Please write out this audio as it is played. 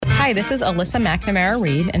Hi, this is Alyssa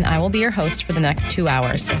McNamara-Reed, and I will be your host for the next 2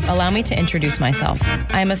 hours. Allow me to introduce myself.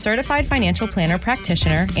 I am a certified financial planner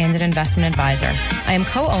practitioner and an investment advisor. I am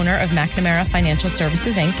co-owner of McNamara Financial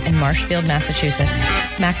Services, Inc. in Marshfield, Massachusetts.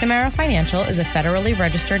 McNamara Financial is a federally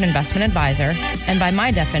registered investment advisor, and by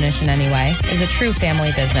my definition anyway, is a true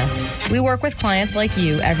family business. We work with clients like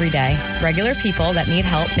you every day, regular people that need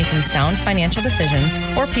help making sound financial decisions,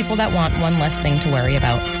 or people that want one less thing to worry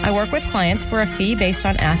about. I work with clients for a fee based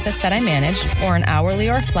on assets that I manage, or an hourly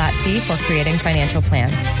or flat fee for creating financial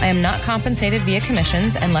plans. I am not compensated via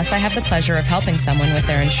commissions unless I have the pleasure of helping someone with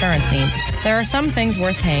their insurance needs. There are some things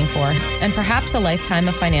worth paying for, and perhaps a lifetime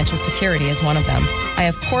of financial security is one of them. I,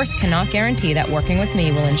 of course, cannot guarantee that working with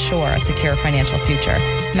me will ensure a secure financial future.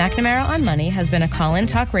 McNamara on Money has been a call-in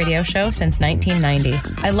talk radio show since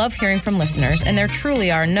 1990. I love hearing from listeners, and there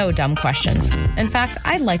truly are no dumb questions. In fact,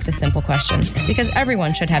 I like the simple questions, because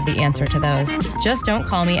everyone should have the answer to those. Just don't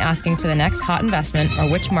call me asking for the next hot investment or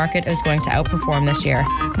which market is going to outperform this year.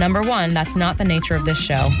 Number one, that's not the nature of this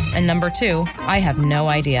show. And number two, I have no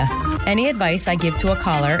idea. Any advice I give to a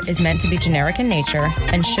caller is meant to be generic in nature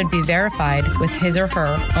and should be verified with his or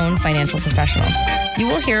her own financial professionals. You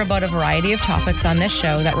will hear about a variety of topics on this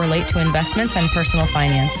show that relate to investments and personal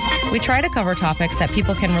finance. We try to cover topics that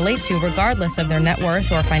people can relate to regardless of their net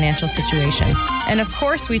worth or financial situation. And of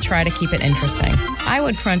course, we try to keep it interesting. I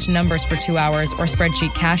would crunch numbers for 2 hours or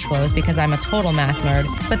spreadsheet cash flows because I'm a total math nerd,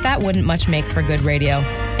 but that wouldn't much make for good radio.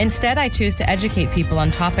 Instead, I choose to educate people on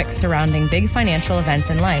topics surrounding big financial events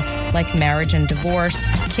in life, like marriage and divorce,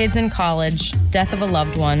 kids in college, death of a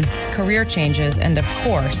loved one, career changes, and of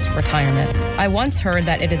course, retirement. I once heard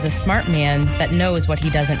that it is a smart man that knows what he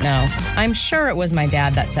doesn't know. I'm sure it was my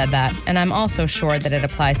dad that said that, and I'm also sure that it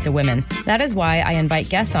applies to women. That is why I invite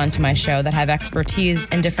guests onto my show that have expertise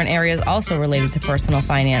in different areas also related to personal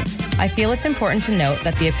finance. I feel it's important to note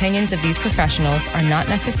that the opinions of these professionals are not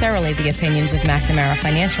necessarily the opinions of McNamara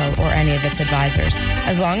Financial or any of its advisors.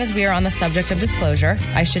 As long as we are on the subject of disclosure,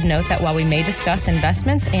 I should note that while we may discuss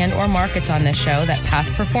investments and or markets on this show, that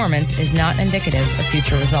past performance is not indicative of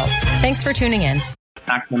future results. Thanks for tuning in.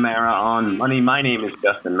 McNamara on Money. My name is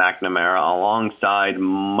Justin McNamara, alongside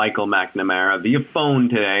Michael McNamara via phone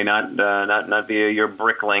today, not via your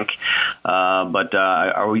brick link. But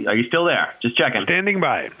are you still there? Just checking. Standing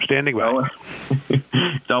by.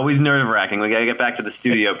 It's always nerve-wracking. We got to get back to the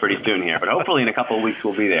studio pretty soon here, but hopefully in a couple of weeks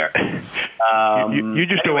we'll be there. You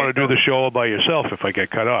just don't want to do the show all by yourself if I get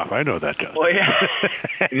cut off. I know that, Justin. Well, yeah.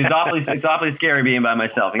 It's awfully scary being by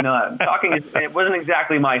myself. Talking it wasn't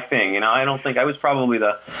exactly my thing. I don't think I was probably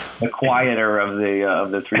the quieter of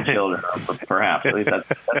the three children, perhaps. At least that's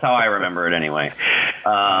how I remember it anyway.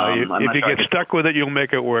 If you get stuck with it, you'll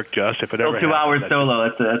make it work, Just. If it ever 2 hours solo,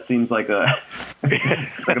 that seems like a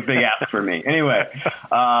like a big ask for me. Anyway,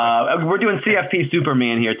 we're doing CFP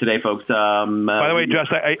Superman here today, folks. By the way,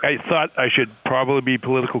 Just, I thought I should probably be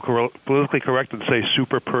politically correct and say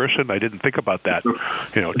super person. I didn't think about that,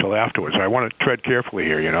 till afterwards. I want to tread carefully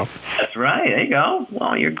here, That's right. There you go.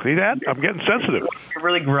 Well, see that? I'm getting sensitive. You're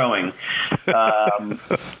really growing.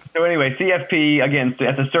 So anyway, CFP, again,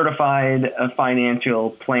 as a certified financial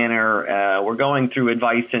planner, we're going through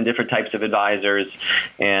advice and different types of advisors,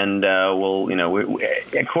 and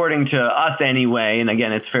according to us anyway, and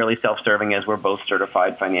again, it's fairly self-serving as we're both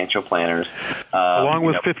certified financial planners. Along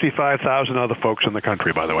with 55,000 other folks in the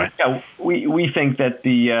country, by the way. Yeah, we think that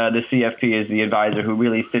the CFP is the advisor who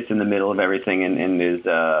really sits in the middle of everything and is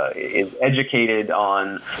educated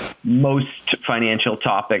on most financial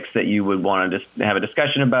topics that you would want to have a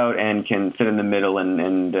discussion about, and can sit in the middle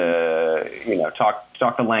and talk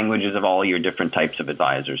the languages of all your different types of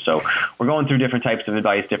advisors. So we're going through different types of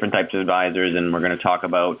advice, different types of advisors, and we're going to talk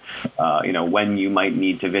about when you might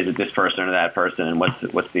need to visit this person or that person, and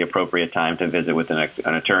what's the appropriate time to visit with an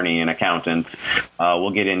attorney, an accountant. We'll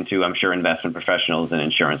get into, I'm sure, investment professionals and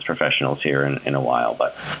insurance professionals here in a while.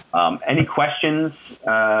 But any questions,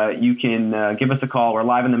 you can give us a call. We're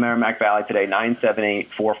live in the Merrimack Valley today,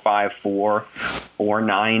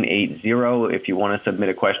 978-454-4980. If you want to submit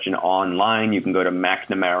a question online, you can go to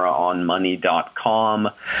McNamaraOnMoney.com,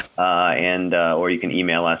 or you can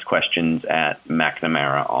email us questions at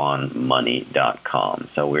McNamaraOnMoney.com.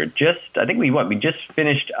 So we're just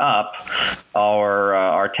finished up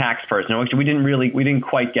our tax person. Actually, we didn't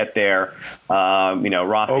quite get there.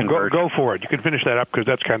 Roth conversion. Go for it. You can finish that up because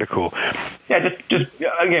that's kind of cool. Yeah, just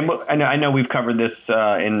again, I know we've covered this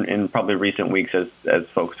in probably recent weeks as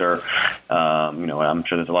folks are, I'm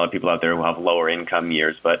sure there's a lot of people out there who have lower income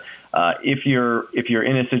years, but if you're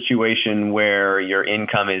in a situation where your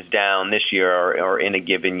income is down this year or in a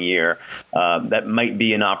given year, that might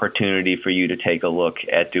be an opportunity for you to take a look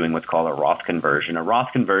at doing what's called a Roth conversion. A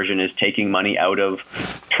Roth conversion is taking money out of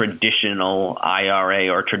traditional IRA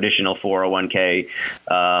or traditional 401k,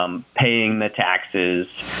 paying the taxes,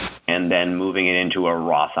 and then moving it into a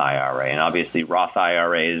Roth IRA. And obviously, Roth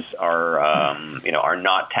IRAs are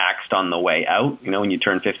not taxed on the way out. When you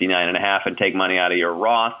turn 59 and a half and take money out of your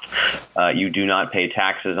Roth, you do not pay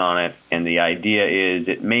taxes on it. And the idea is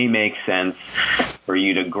it may make sense for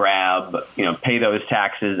you to pay those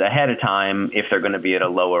taxes ahead of time if they're going to be at a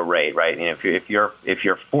lower rate, right? If your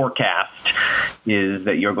forecast is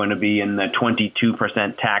that you're going to be in the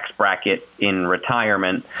 22% tax bracket in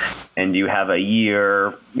retirement, and you have a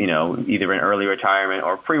year, either in early retirement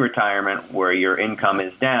or pre-retirement where your income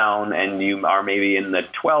is down and you are maybe in the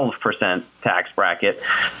 12% tax bracket,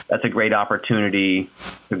 that's a great opportunity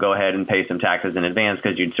to go ahead and pay some taxes in advance,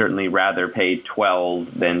 because you'd certainly rather pay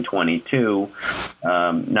 12 than 22.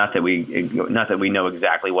 Not that we know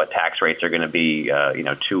exactly what tax rates are going to be,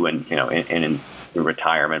 in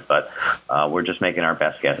retirement, but we're just making our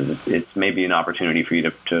best guesses. It's maybe an opportunity for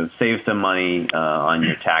you to save some money on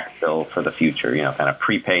your tax bill for the future. Kind of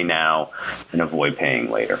prepay now and avoid paying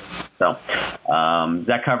later. So, does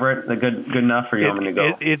that cover it? Good enough for you? I'm going to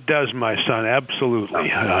go. It does, my son.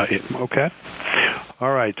 Absolutely. Okay.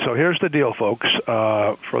 All right, so here's the deal, folks.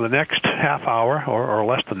 For the next half hour, or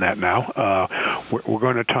less than that now, we're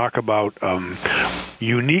going to talk about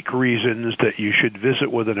unique reasons that you should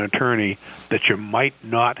visit with an attorney that you might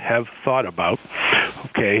not have thought about.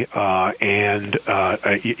 Okay, and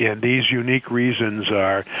these unique reasons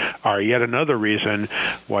are yet another reason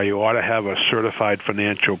why you ought to have a certified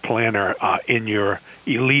financial planner in your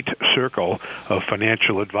elite circle of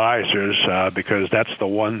financial advisors, because that's the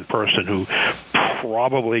one person who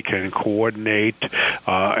probably can coordinate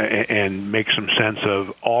and make some sense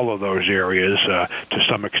of all of those areas to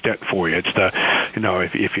some extent for you. It's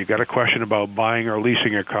if you've got a question about buying or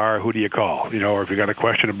leasing a car, who do you call? Or if you've got a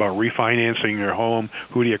question about refinancing your home,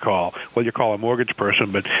 who do you call? Well, you call a mortgage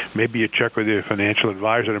person, but maybe you check with your financial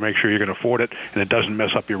advisor to make sure you can afford it and it doesn't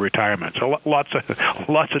mess up your retirement. So lots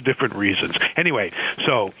of different reasons. Anyway,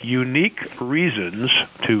 so unique reasons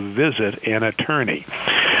to visit an attorney.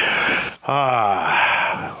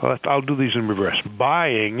 I'll do these in reverse.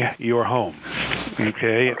 Buying your home.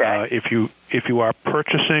 Okay. If you are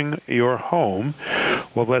purchasing your home,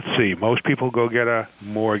 well, let's see. Most people go get a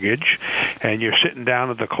mortgage, and you're sitting down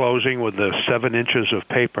at the closing with the 7 inches of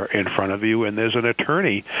paper in front of you, and there's an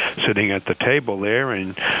attorney sitting at the table there,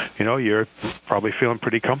 and you're probably feeling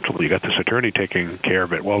pretty comfortable. You got this attorney taking care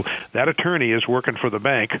of it. Well, that attorney is working for the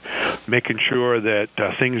bank, making sure that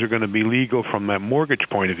things are going to be legal from a mortgage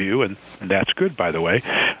point of view, and that's good, by the way.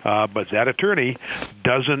 But that attorney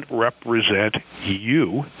doesn't represent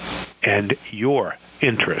you and your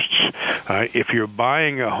interests. If you're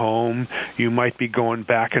buying a home, you might be going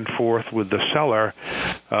back and forth with the seller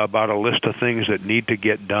about a list of things that need to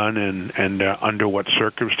get done and under what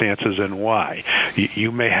circumstances and why.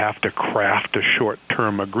 You may have to craft a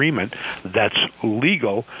short-term agreement that's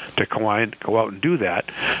legal to go out and do that.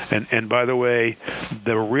 And by the way,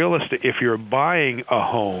 the real estate, if you're buying a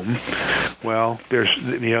home, well, there's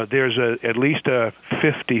at least a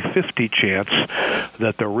 50-50 chance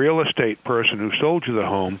that the real estate person who sold you the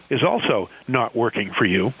home is also not working for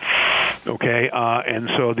you. Okay, and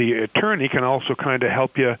so the attorney can also kind of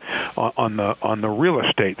help you on the real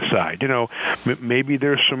estate side. Maybe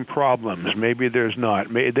there's some problems, maybe there's not.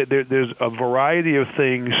 There's a variety of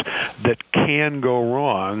things that can go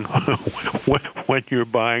wrong when you're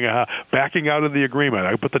buying a house. Backing out of the agreement,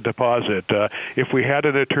 I put the deposit. If we had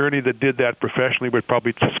an attorney that did that professionally, we'd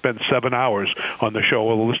probably spend 7 hours on the show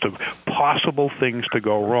with a list of possible things to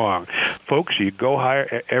go wrong. Folks, you go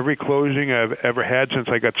hire every closing I've ever had since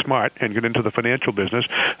I got smart and get into the financial business.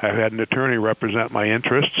 I've had an attorney represent my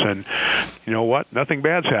interests, and you know what? Nothing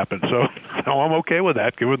bad's happened. So I'm okay with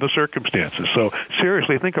that, given the circumstances. So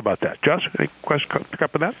seriously, think about that. Josh, any question pick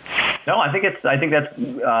up on that? No, I think that's.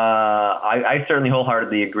 I certainly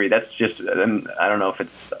wholeheartedly agree. That's just. I don't know if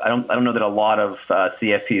it's. I don't know that a lot of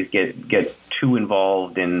CFPs get too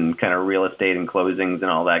involved in kind of real estate and closings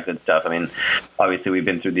and all that good stuff. I mean, obviously we've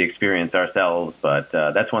been through the experience ourselves, but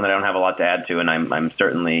that's one that I don't have a lot to add to, and I'm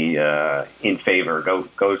certainly in favor.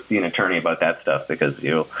 Go see an attorney about that stuff, because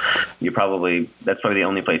that's probably the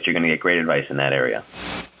only place you're going to get great advice in that area.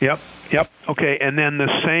 Yep. Okay, and then the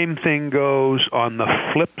same thing goes on the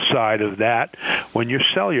flip side of that when you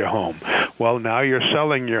sell your home. Well, now you're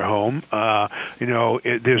selling your home.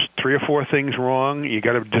 There's 3 or 4 things wrong. You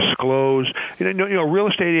got to disclose. Real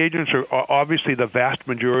estate agents are obviously the vast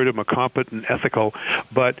majority of them are competent and ethical,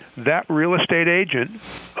 but that real estate agent,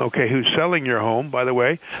 okay, who's selling your home, by the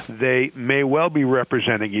way, they may well be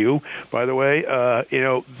representing you. By the way,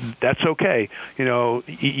 that's okay.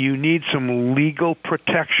 You need some legal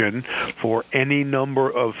protection for any number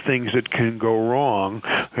of things that can go wrong,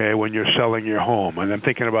 okay, when you're selling your home. And I'm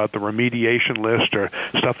thinking about the remediation list or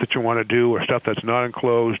stuff that you want to do or stuff that's not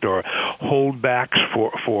enclosed or holdbacks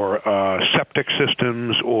for septic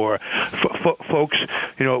systems or folks,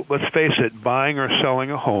 let's face it, buying or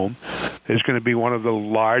selling a home is going to be one of the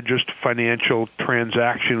largest financial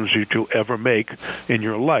transactions you'll ever make in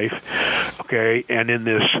your life, okay? And in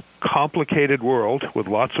this complicated world with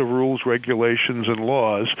lots of rules, regulations, and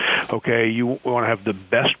laws, okay, you want to have the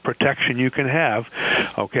best protection you can have,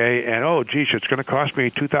 okay, and it's going to cost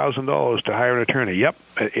me $2,000 to hire an attorney. Yep,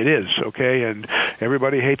 it is, okay, and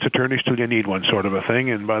everybody hates attorneys till you need one, sort of a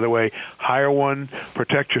thing. And by the way, hire one,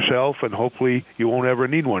 protect yourself, and hopefully you won't ever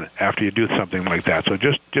need one after you do something like that. So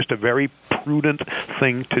just a very prudent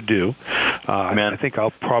thing to do. I think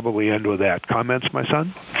I'll probably end with that. Comments, my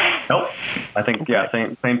son? Nope. I think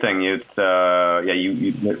same thing. It's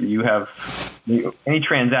you have any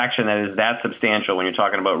transaction that is that substantial when you're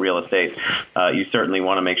talking about real estate. You certainly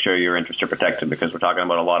want to make sure your interests are protected because we're talking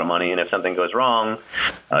about a lot of money, and if something goes wrong,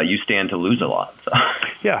 you stand to lose a lot. So.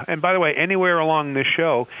 Yeah, and by the way, anywhere along this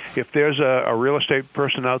show, if there's a real estate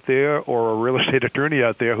person out there or a real estate attorney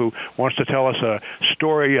out there who wants to tell us a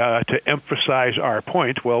story to emphasize our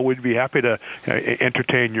point, well, we'd be happy to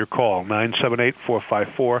entertain your call,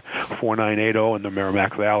 978-454-4980 in the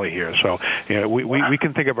Merrimack Valley here. So we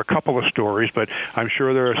can think of a couple of stories, but I'm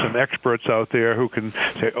sure there are some experts out there who can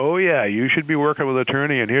say, oh, yeah, you should be working with an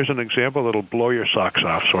attorney, and here's an example that'll blow your socks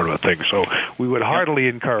off, sort of a thing. So we would heartily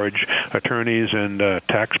encourage attorneys and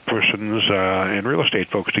tax persons and real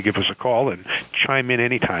estate folks to give us a call and chime in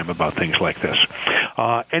anytime about things like this.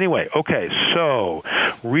 Anyway, okay, so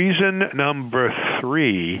reason number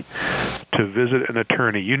 3 to visit an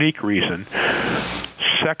attorney, unique reason,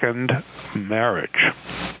 second marriage.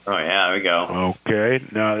 Oh, yeah, there we go. Okay.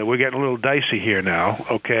 Now, we're getting a little dicey here now,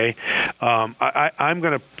 okay? I'm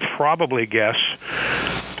going to probably guess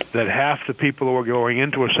that half the people who are going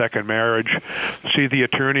into a second marriage see the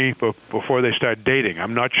attorney before they start dating.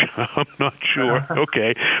 I'm not sure.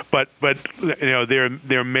 Okay, but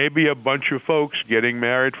there may be a bunch of folks getting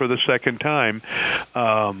married for the second time.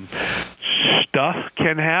 Stuff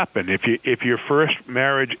can happen if your first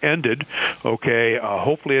marriage ended. Okay,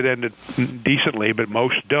 hopefully it ended decently, but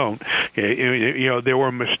most don't. There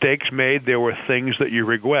were mistakes made. There were things that you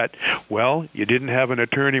regret. Well, you didn't have an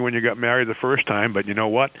attorney when you got married the first time, but you know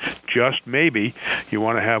what? Just maybe you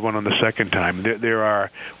want to have one on the second time. There are,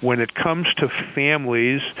 when it comes to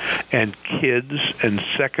families and kids and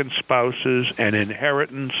second spouses and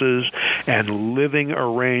inheritances and living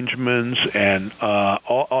arrangements and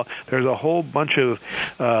there's a whole bunch of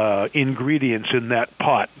ingredients in that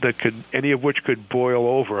pot that any of which could boil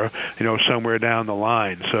over, somewhere down the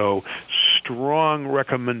line. So strong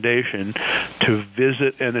recommendation to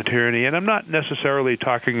visit an attorney. And I'm not necessarily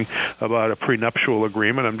talking about a prenuptial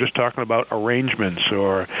agreement. I'm just talking about arrangements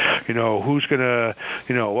or, who's going to,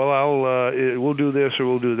 we'll do this or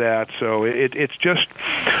we'll do that. So it's just,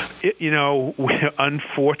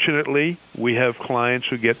 unfortunately, we have clients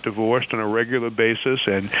who get divorced on a regular basis,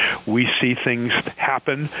 and we see things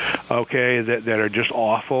happen, okay, that are just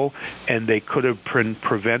awful, and they could have been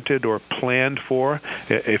prevented or planned for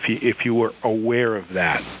if you were aware of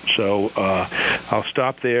that. So I'll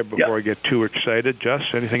stop there before I get too excited.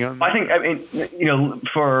 Just anything on that? I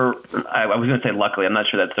was going to say luckily, I'm not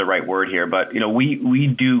sure that's the right word here, but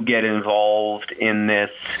we do get involved in this.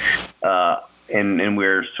 And we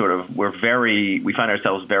find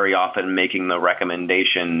ourselves very often making the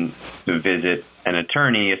recommendation to visit an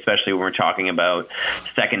attorney, especially when we're talking about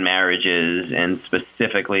second marriages, and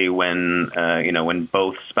specifically when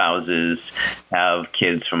both spouses have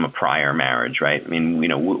kids from a prior marriage, right? I mean,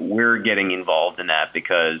 we're getting involved in that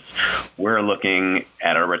because we're looking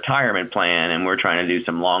at a retirement plan and we're trying to do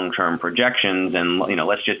some long-term projections. And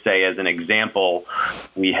let's just say, as an example,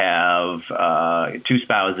 we have 2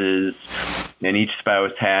 spouses, and each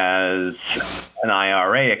spouse has an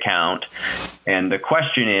IRA account, and the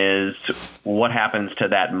question is, what happens to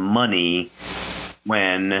that money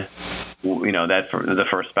when the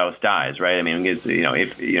first spouse dies, right? I mean, if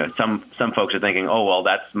some folks are thinking, oh well,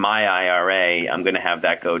 that's my IRA, I'm going to have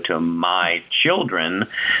that go to my children,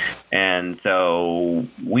 And so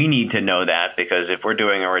we need to know that, because if we're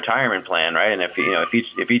doing a retirement plan, right, and if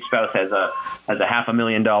each spouse has a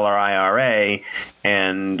 $500,000 IRA,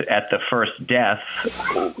 and at the first death,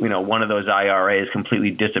 one of those IRAs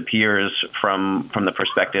completely disappears from the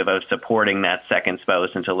perspective of supporting that second spouse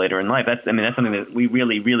until later in life. That's something that we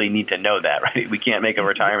really, really need to know that, right? We can't make a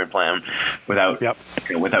retirement plan without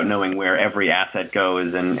knowing where every asset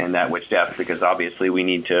goes and at which death, because obviously we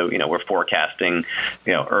need to, we're forecasting,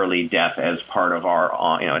 early death as part of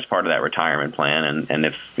our, as part of that retirement plan. And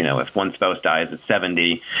if one spouse dies at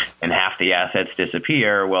 70 and half the assets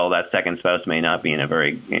disappear, well, that second spouse may not be in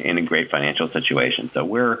a great financial situation. So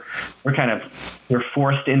we're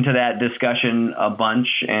forced into that discussion a bunch,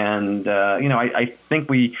 and I think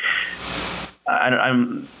this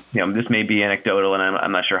may be anecdotal, and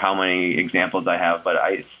I'm not sure how many examples I have, but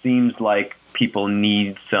it seems like people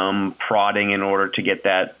need some prodding in order to get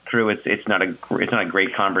that through. It's not a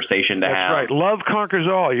great conversation to have. That's right. Love conquers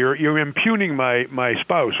all. You're impugning my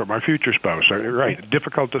spouse or my future spouse. Right.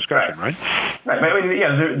 Difficult discussion, right? Right.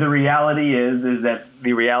 The reality is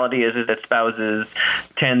that spouses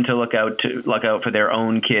tend to look out for their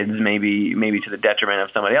own kids, maybe to the detriment of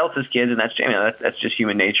somebody else's kids, and that's just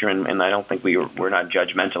human nature. And I don't think we're not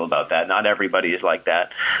judgmental about that. Not everybody is like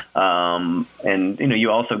that. And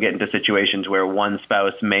you also get into situations where one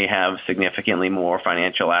spouse may have significantly more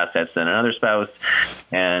financial assets than another spouse,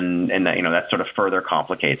 and that sort of further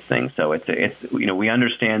complicates things. So we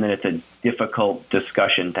understand that it's a difficult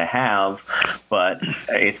discussion to have, but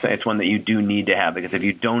it's one that you do need to have, because if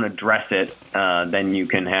you don't address it, then you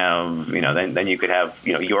can have then you could have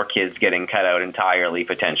your kids getting cut out entirely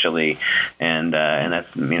potentially, and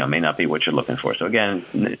that's may not be what you're looking for. So again,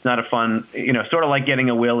 it's not a fun sort of like getting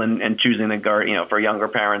a will and choosing the for younger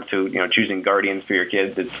parents who choosing guardians for your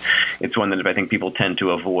kids. It's one that I think people tend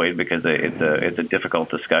to avoid because it's a difficult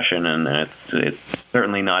discussion, and it's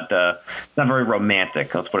certainly not very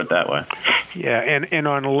romantic. Let's put it that way. Yeah, and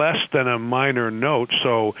on less than a minor note,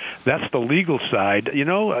 so that's the legal side.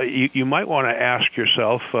 You might want to ask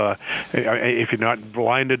yourself, if you're not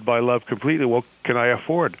blinded by love completely, well, can I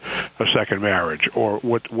afford a second marriage? Or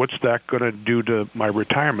what's that going to do to my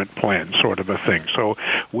retirement plan, sort of a thing. So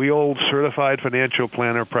we old certified financial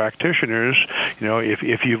planner practitioners,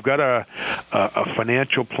 if you've got a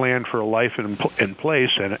financial plan for a life in place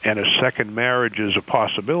and a second marriage is a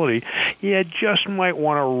possibility, you just might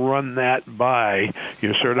want to run that by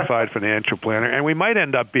your certified financial planner. And we might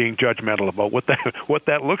end up being judgmental about what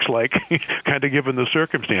that looks like, kind of given the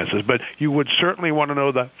circumstances. But you would certainly want to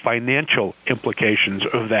know the financial implications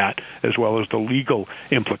of that, as well as the legal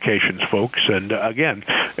implications, folks. And again,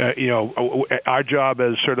 our job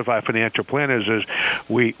as certified financial planners is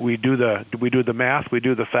we do the math, we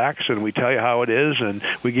do the facts, and we tell you how it is, and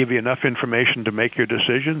we give you enough information to make your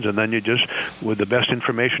decisions, and then you just, with the best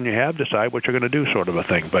information you have, decide what you're going to do, sort of a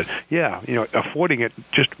thing. But yeah, affording it,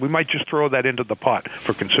 we might just throw that into the pot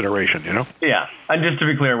for consideration. Yeah, and just to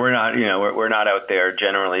be clear, we're not out there,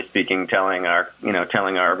 generally speaking, telling our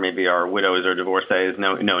maybe our widows or divorcees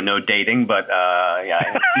no dating, but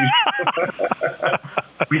yeah.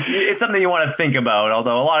 It's something you want to think about.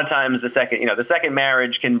 Although a lot of times the second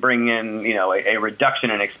marriage can bring in a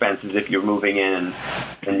reduction in expenses if you're moving in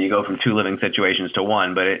and you go from two living situations to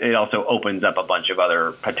one. But it also opens up a bunch of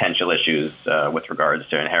other potential issues with regards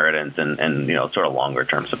to inheritance and sort of longer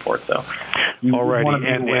term support. So, alrighty,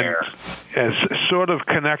 and as sort of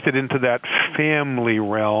connected into that family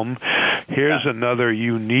realm, here's another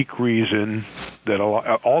unique reason that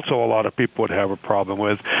also a lot of people would have a problem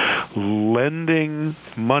with: lending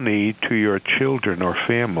money to your children or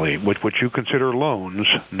family, which you consider loans,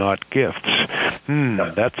 not gifts.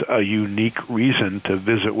 That's a unique reason to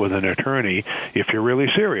visit with an attorney if you're really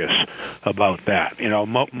serious about that.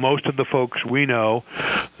 Most of the folks we know,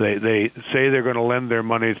 they say they're going to lend their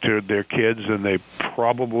money to their kids, and they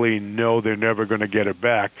probably know they're never going to get it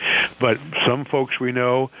back. But some folks we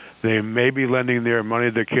know, they may be lending their money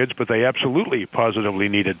to their kids, but they absolutely, positively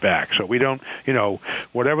need it back. So we don't,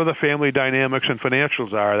 whatever the family dynamics and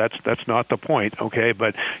financials are, that's not the point, okay?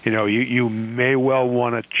 But, you may well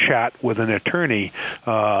want to chat with an attorney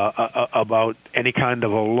about any kind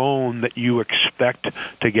of a loan that you expect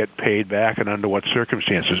to get paid back and under what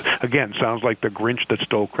circumstances. Again, sounds like the Grinch that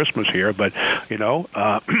stole Christmas here, but, we know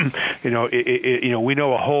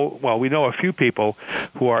we know a few people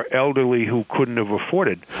who are elderly who couldn't have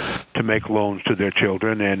afforded to make loans to their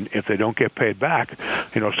children, and if they don't get paid back,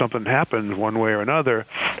 something happens one way or another,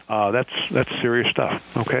 that's serious stuff.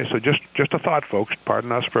 Okay, so just a thought, folks.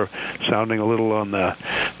 Pardon us for sounding a little on the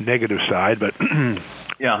negative side, but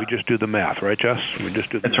Yeah. We just do the math, right, Jess? We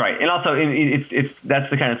just do. That's right. And also, it's that's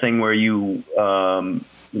the kind of thing where you.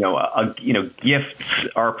 Gifts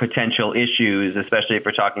are potential issues, especially if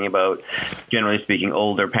we're talking about, generally speaking,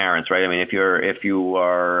 older parents, right? I mean, if you're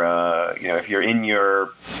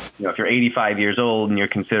 85 years old and you're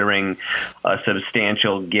considering a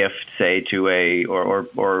substantial gift, say to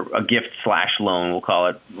or a gift / loan, we'll call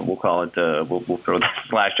it, we'll throw the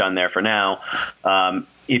slash on there for now.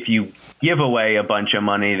 If you give away a bunch of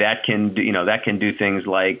money, that can do things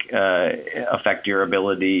like affect your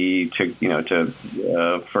ability to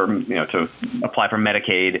apply for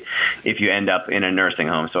Medicaid if you end up in a nursing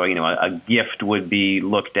home. So a gift would be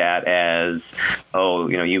looked at as,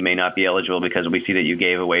 you may not be eligible because we see that you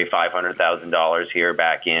gave away $500,000 here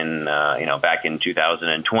back in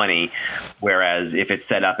 2020. Whereas if it's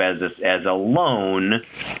set up as a loan,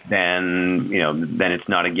 then it's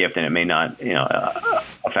not a gift and it may not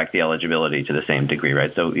affect the eligibility to the same degree,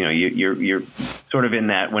 right? So you're sort of in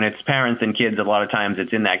that, when it's parents and kids, a lot of times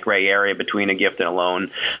it's in that gray area between a gift and a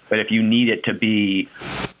loan. But if you need it to be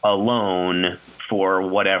a loan for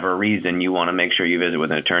whatever reason, you want to make sure you visit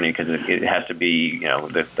with an attorney, because it has to be,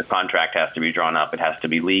 the contract has to be drawn up, it has to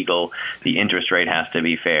be legal, the interest rate has to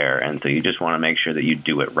be fair, and so you just want to make sure that you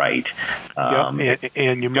do it right.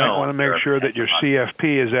 And you might want to make sure that your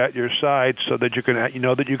CFP is at your side so that you can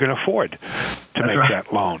afford to make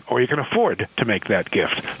that loan, or you can afford to make that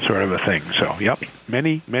gift, sort of a thing. So,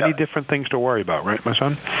 many different things to worry about, right, my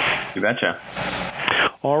son? You betcha.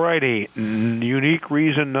 All righty. Unique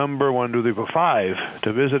reason number 1, 2, 3, 4, 5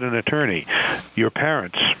 to visit an attorney. Your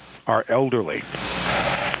parents are elderly.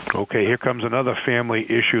 Okay, here comes another family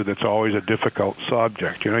issue that's always a difficult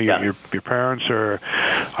subject. Your parents are.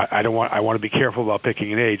 I want to be careful about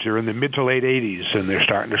picking an age. They're in the mid to late 80s, and they're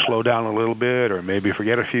starting to slow down a little bit, or maybe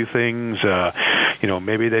forget a few things.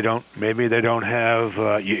 Maybe they don't have.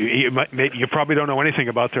 You probably don't know anything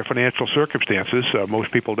about their financial circumstances.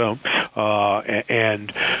 Most people don't,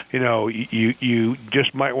 and you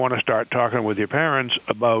just might want to start talking with your parents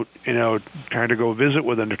about trying to go visit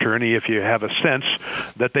with an attorney if you have a sense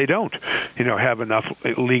that they don't, have enough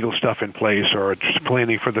legal stuff in place, or just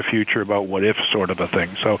planning for the future about what if sort of a thing.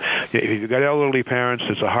 So if you've got elderly parents,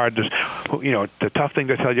 it's the tough thing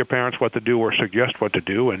to tell your parents what to do or suggest what to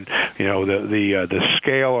do, and the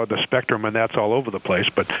scale or the spectrum, and that's all over the place.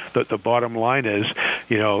 But the bottom line is,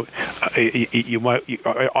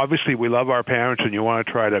 obviously we love our parents, and you want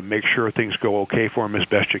to try to make sure things go okay for them as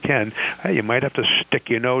best you can. Hey, you might have to stick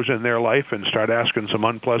your nose in their life and start asking some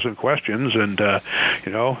unpleasant questions, and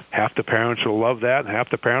half the parents will love that, and half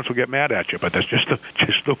the parents will get mad at you. But that's just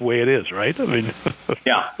the way it is, right? I mean,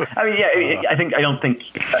 I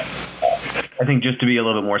think just to be a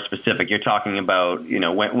little bit more specific, you're talking about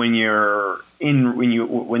when your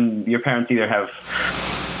parents either have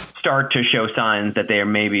start to show signs that they are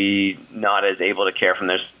maybe not as able to care for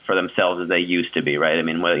themselves as they used to be, right? I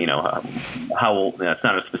mean, how old? It's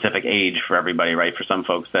not a specific age for everybody, right? For some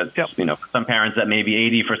folks, that's for some parents that may be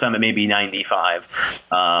 80, for some it may be 95.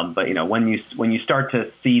 But when you start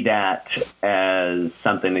to see that as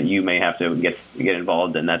something that you may have to get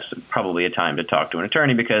involved in, that's probably a time to talk to an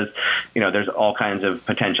attorney, because there's all kinds of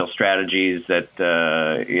potential strategies that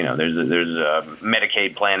there's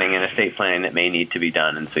Medicaid planning and estate planning that may need to be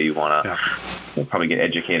done, and so you want to probably get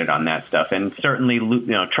educated on that stuff, and certainly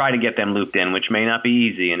try to get them looped in, which may not be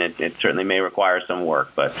easy, and it certainly may require some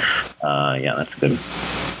work, but that's good.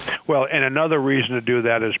 Well, and another reason to do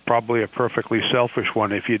that is probably a perfectly selfish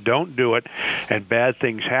one. If you don't do it and bad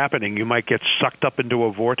things happening, you might get sucked up into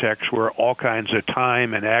a vortex where all kinds of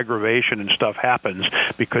time and aggravation and stuff happens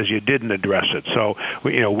because you didn't address it. So,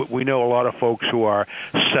 we know a lot of folks who are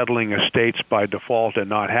settling estates by default and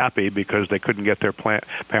not happy because they couldn't get their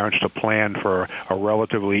parents to plan for a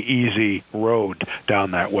relatively easy road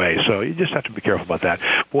down that way. So you just have to be careful about that.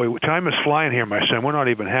 Boy, time is flying here, my son. We're not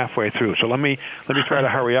even halfway through. So let me try to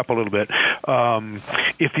hurry up a little bit.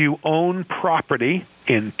 If you own property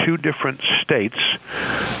in 2 different states,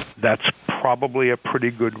 that's probably a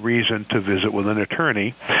pretty good reason to visit with an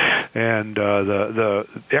attorney. And the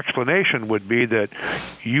explanation would be that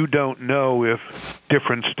you don't know if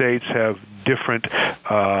different states have different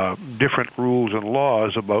rules and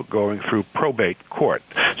laws about going through probate court.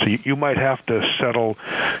 So you might have to settle.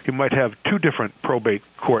 You might have 2 different probate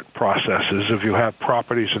court processes if you have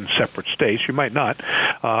properties in separate states. You might not,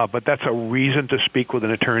 but that's a reason to speak with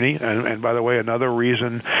an attorney. And by the way, another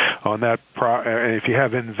reason on that, if you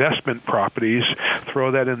have investment properties,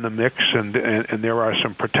 throw that in the mix, and there are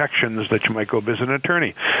some protections that you might go visit an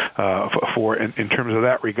attorney for in terms of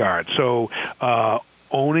that regard. So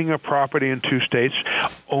owning a property in 2 states,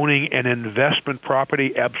 owning an investment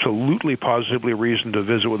property, absolutely positively reason to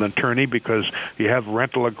visit with an attorney because you have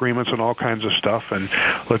rental agreements and all kinds of stuff. And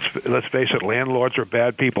let's face it, landlords are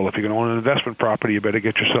bad people. If you're going to own an investment property, you better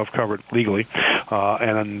get yourself covered legally.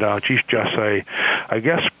 Geez, Jess, I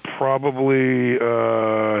guess probably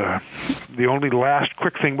the only last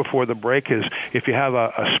quick thing before the break is if you have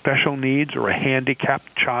a special needs or a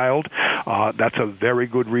handicapped child, that's a very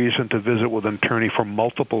good reason to visit with an attorney for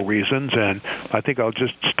multiple reasons. And I think I'll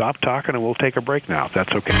just stop talking and we'll take a break now, if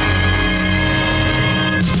that's okay.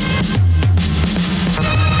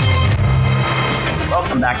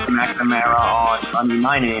 Welcome back to McNamara on Money.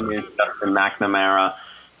 My name is Justin McNamara,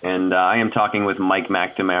 and I am talking with Mike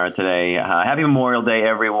McNamara today. Happy Memorial Day,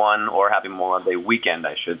 everyone, or Happy Memorial Day weekend,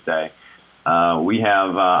 I should say. We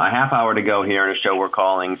have a half hour to go here in a show we're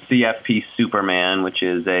calling CFP Superman, which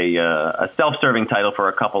is a self-serving title for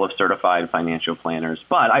a couple of certified financial planners.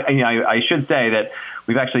 But I should say that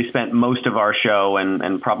we've actually spent most of our show,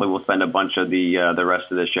 and probably will spend a bunch of the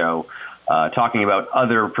rest of the show, talking about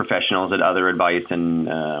other professionals and other advice,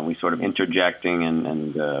 and we sort of interjecting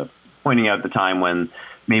and pointing out the time when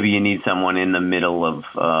maybe you need someone in the middle of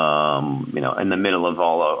all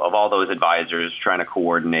those advisors trying to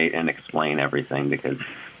coordinate and explain everything, because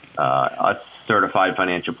us certified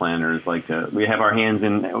financial planners we have our hands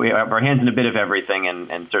in a bit of everything,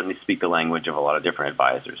 and certainly speak the language of a lot of different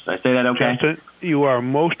advisors. Did I say that okay? Justin, you are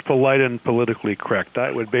most polite and politically correct.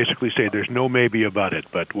 I would basically say there's no maybe about it,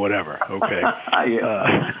 but whatever. Okay. I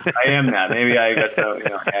am that. Maybe I got so.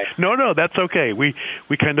 Okay. No, that's okay. We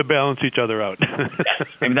kind of balance each other out. Yes,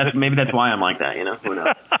 maybe that's why I'm like that. Who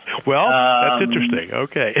knows? Well, that's interesting.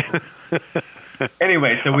 Okay.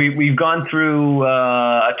 Anyway, so we've gone through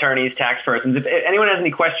attorneys, tax persons. If anyone has any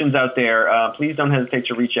questions out there, please don't hesitate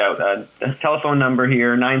to reach out. Telephone number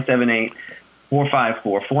here,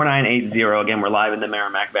 978-454-4980. Again, we're live in the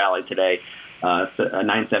Merrimack Valley today,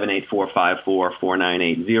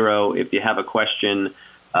 978-454-4980. If you have a question,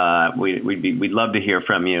 we'd love to hear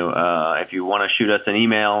from you. If you want to shoot us an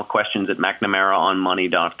email,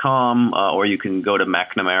 questions@McNamaraOnMoney.com, or you can go to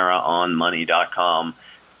McNamaraOnMoney.com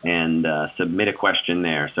and submit a question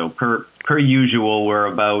there. So per usual, we're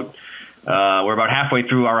about halfway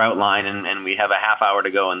through our outline, and we have a half hour to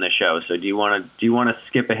go in the show. So do you want to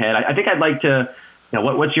skip ahead? I think I'd like to.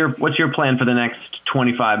 What's your plan for the next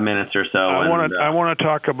 25 minutes or so? I want to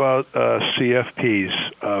talk about CFPs.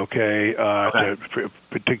 Okay.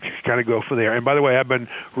 To kind of go for there. And by the way, I've been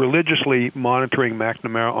religiously monitoring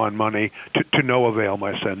McNamara on Money to no avail,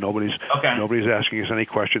 my son. Nobody's asking us any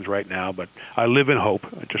questions right now, but I live in hope.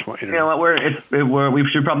 I just want you to know. We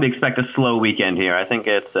should probably expect a slow weekend here. I think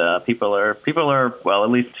it's people are well, at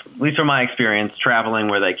least from my experience, traveling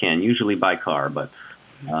where they can, usually by car, but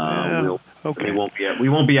we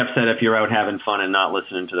won't be upset if you're out having fun and not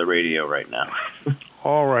listening to the radio right now.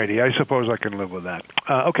 All righty, I suppose I can live with that.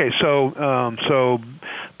 Okay, so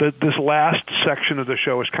this last section of the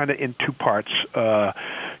show is kind of in 2 parts.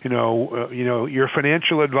 Your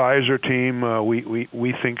financial advisor team,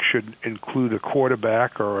 we think should include a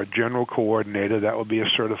quarterback or a general coordinator. That would be a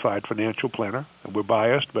certified financial planner. We're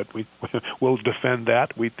biased, but we'll defend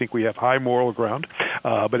that. We think we have high moral ground.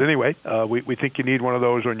 But anyway, we think you need one of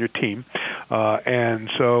those on your team, and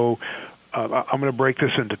so. I'm going to break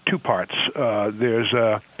this into 2 parts.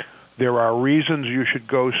 There are reasons you should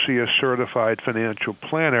go see a certified financial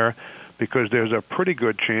planner, because there's a pretty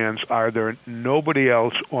good chance either nobody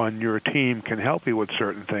else on your team can help you with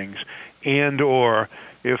certain things, and or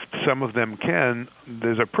if some of them can,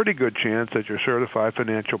 there's a pretty good chance that your certified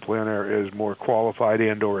financial planner is more qualified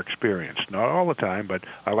and or experienced. Not all the time, but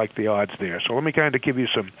I like the odds there. So let me kind of give you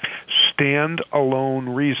some stand-alone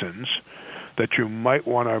reasons that you might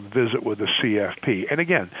want to visit with a CFP. And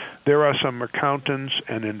again, there are some accountants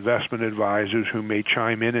and investment advisors who may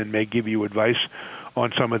chime in and may give you advice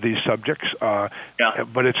on some of these subjects,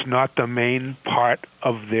 but it's not the main part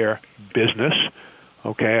of their business.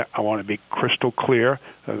 Okay, I want to be crystal clear.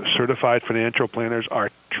 Certified financial planners are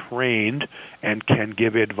trained and can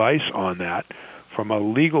give advice on that. From a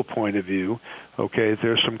legal point of view, okay,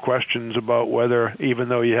 there's some questions about whether, even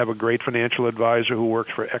though you have a great financial advisor who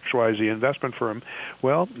works for XYZ investment firm,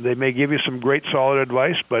 well, they may give you some great solid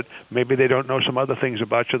advice, but maybe they don't know some other things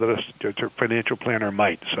about you that a financial planner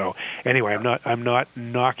might. So anyway, I'm not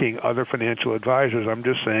knocking other financial advisors. I'm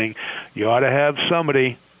just saying you ought to have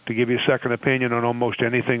somebody to give you a second opinion on almost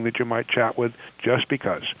anything that you might chat with, just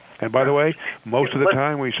because. And by the way, most of the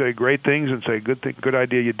time we say great things and say good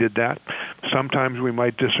idea you did that. Sometimes we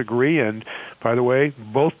might disagree, and by the way,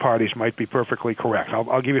 both parties might be perfectly correct.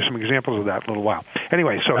 I'll give you some examples of that in a little while.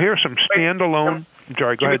 Anyway, so here are some standalone.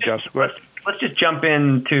 sorry. Go ahead, Jess. Let's just jump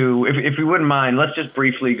into, if we wouldn't mind, let's just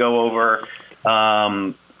briefly go over,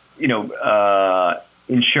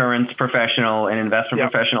 insurance professional and investment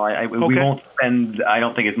professional. We won't spend, I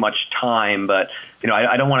don't think, as much time, but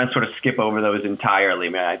I don't want to sort of skip over those entirely. I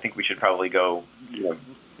mean, I think we should probably go,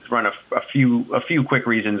 run a few quick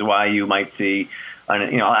reasons why you might see,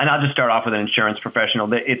 and I'll just start off with an insurance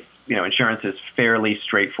professional. It's insurance is fairly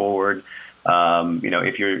straightforward.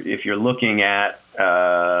 If you're looking at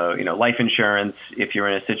life insurance, if you're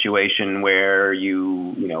in a situation where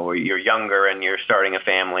you're younger and you're starting a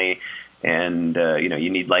family, and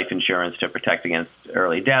you need life insurance to protect against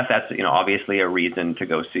early death, that's obviously a reason to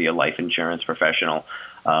go see a life insurance professional.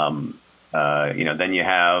 Then you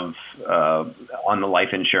have on the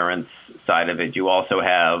life insurance side of it, you also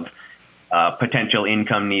have potential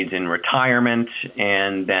income needs in retirement,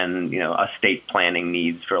 and then estate planning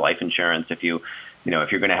needs for life insurance. If you're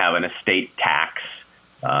going to have an estate tax,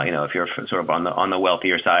 if you're sort of on the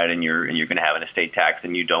wealthier side and you're going to have an estate tax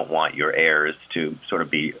and you don't want your heirs to sort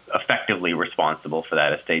of be effectively responsible for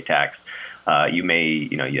that estate tax, you may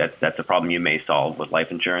that's a problem you may solve with life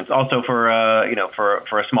insurance. Also for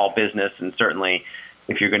a small business, and certainly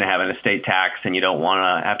if you're going to have an estate tax and you don't want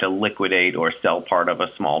to have to liquidate or sell part of a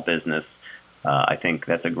small business, I think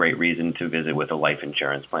that's a great reason to visit with a life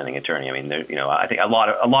insurance planning attorney. I mean, I think a lot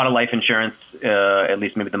of life insurance, at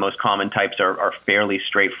least maybe the most common types, are fairly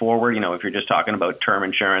straightforward. If you're just talking about term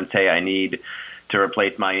insurance, hey, I need to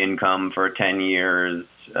replace my income for 10 years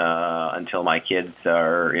until my kids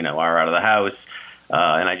are out of the house,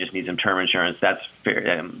 and I just need some term insurance. That's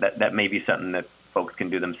fair. That may be something that folks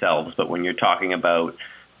can do themselves. But when you're talking about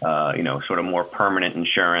sort of more permanent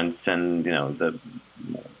insurance and the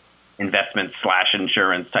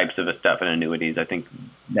investment/insurance types of stuff and annuities, I think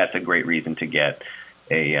that's a great reason to get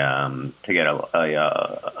an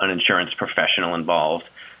insurance professional involved.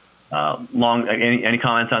 Any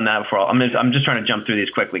comments on that before? I'm just trying to jump through these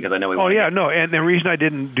quickly because I know we. Oh yeah, no. And the reason I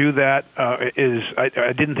didn't do that is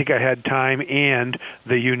I didn't think I had time, and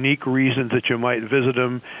the unique reasons that you might visit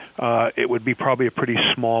them, it would be probably a pretty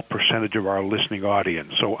small percentage of our listening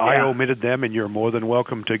audience. So I omitted them, and you're more than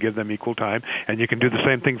welcome to give them equal time. And you can do the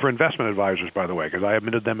same thing for investment advisors, by the way, because I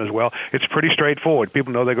omitted them as well. It's pretty straightforward.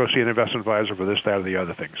 People know they go see an investment advisor for this, that, or the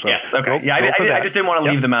other thing. So yes, okay. I just didn't want to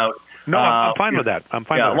leave them out. No, I'm fine with that. I'm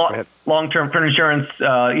fine with that. Go ahead. Long-term insurance,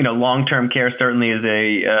 long-term care certainly is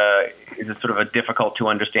a sort of a difficult to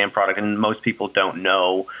understand product, and most people don't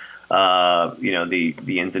know, the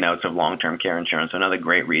ins and outs of long-term care insurance. So another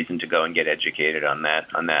great reason to go and get educated on that.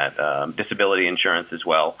 Disability insurance as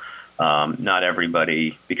well. Not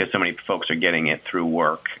everybody, because so many folks are getting it through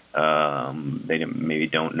work, they maybe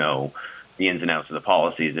don't know the ins and outs of the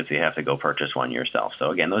policies if you have to go purchase one yourself. So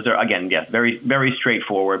again, those are very, very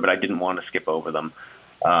straightforward, but I didn't want to skip over them.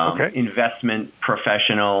 Okay. Investment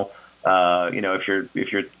professional, if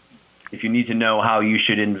you need to know how you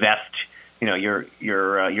should invest,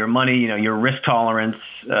 your money, your risk tolerance,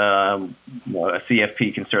 a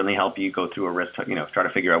CFP can certainly help you go through a risk, try to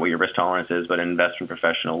figure out what your risk tolerance is, but an investment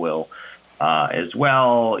professional will as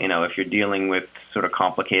well. If you're dealing with sort of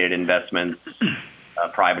complicated investments,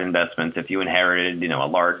 private investments, if you inherited, a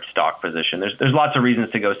large stock position, there's lots of reasons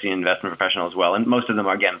to go see an investment professional as well, and most of them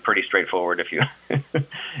are again pretty straightforward. If you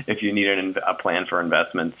if you need a plan for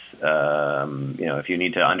investments, if you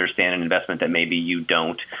need to understand an investment that maybe you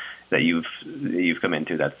don't, that you've come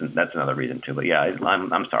into, that's another reason too. But yeah,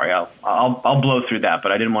 I'm sorry, I'll blow through that,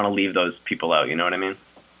 but I didn't want to leave those people out. You know what I mean?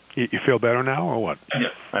 You feel better now, or what? Yeah,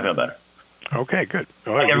 I feel better. Okay, good.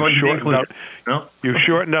 All right, you've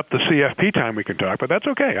shortened up the CFP time we can talk, but that's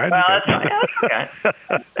okay. That's okay.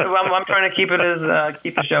 I'm trying to keep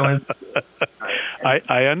the show as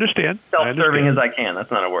I understand. Self-serving as I can.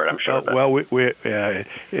 That's not a word, I'm sure. Well,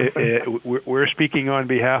 we're speaking on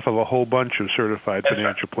behalf of a whole bunch of certified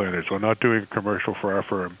financial planners. We're not doing a commercial for our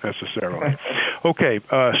firm necessarily. Okay,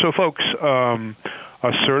 so folks,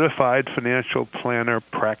 a certified financial planner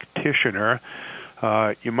practitioner.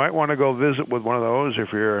 You might want to go visit with one of those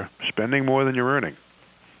if you're spending more than you're earning.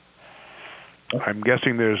 I'm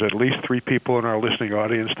guessing there's at least 3 people in our listening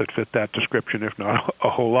audience that fit that description, if not a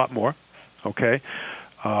whole lot more. Okay?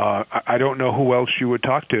 I don't know who else you would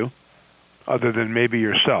talk to other than maybe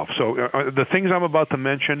yourself. So the things I'm about to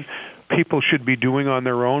mention, people should be doing on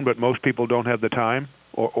their own, but most people don't have the time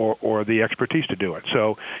or the expertise to do it.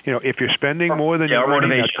 So, if you're spending more than you're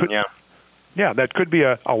earning, Yeah, that could be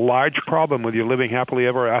a large problem with you living happily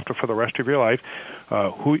ever after for the rest of your life. Who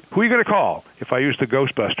are you going to call if I use the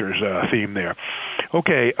Ghostbusters theme there?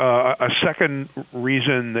 Okay, a second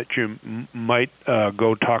reason that you might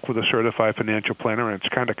go talk with a certified financial planner, and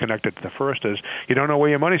it's kind of connected to the first, is you don't know where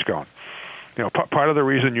your money's going. You know, part of the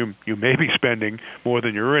reason you may be spending more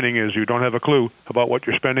than you're earning is you don't have a clue about what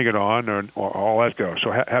you're spending it on, or all that goes.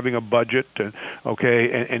 So having a budget,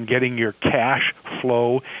 and getting your cash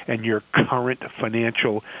flow and your current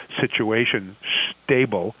financial situation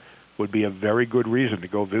stable would be a very good reason to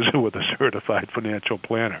go visit with a certified financial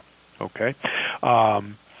planner. Okay.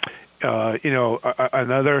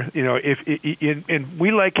 Another, and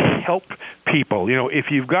we like help people. If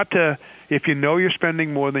you know you're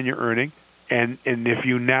spending more than you're earning, and if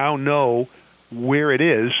you now know where it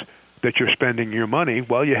is that you're spending your money,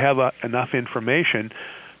 well, you have enough information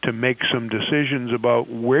to make some decisions about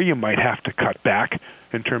where you might have to cut back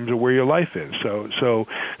in terms of where your life is. So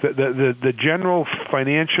the general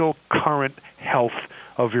financial current health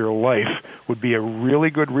of your life would be a really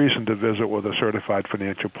good reason to visit with a certified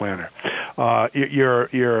financial planner.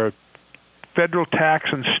 Your federal tax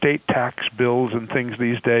and state tax bills and things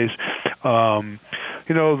these days,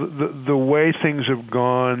 the way things have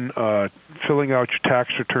gone, filling out your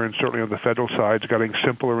tax returns, certainly on the federal side, is getting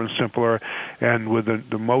simpler and simpler. And with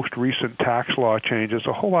the most recent tax law changes,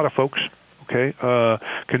 a whole lot of folks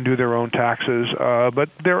can do their own taxes. But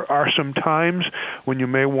there are some times when you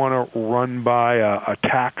may want to run by a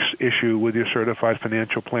tax issue with your certified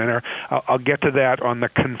financial planner. I'll get to that on the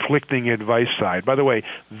conflicting advice side. By the way,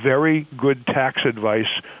 very good tax advice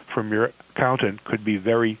from your accountant could be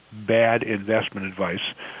very bad investment advice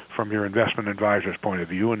from your investment advisor's point of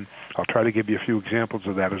view, and I'll try to give you a few examples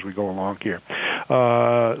of that as we go along here.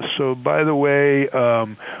 So, by the way,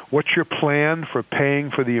 what's your plan for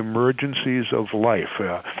paying for the emergencies of life?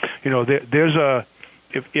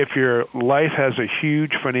 If your life has a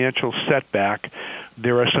huge financial setback,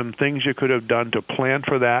 there are some things you could have done to plan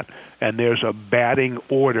for that, and there's a batting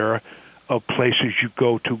order of places you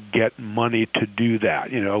go to get money to do that.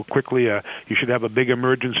 Quickly, you should have a big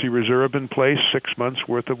emergency reserve in place, 6 months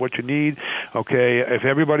worth of what you need. Okay, if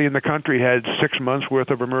everybody in the country had 6 months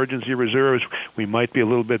worth of emergency reserves, we might be a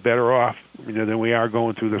little bit better off than we are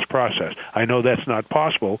going through this process. I know that's not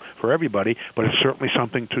possible for everybody, but it's certainly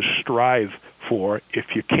something to strive for if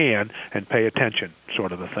you can, and pay attention,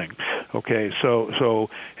 sort of a thing. Okay, so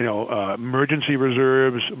emergency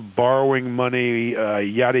reserves, borrowing money,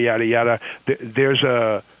 yada yada yada. There's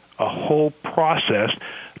a whole process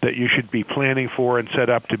that you should be planning for and set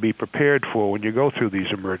up to be prepared for when you go through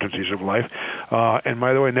these emergencies of life. And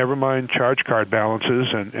by the way, never mind charge card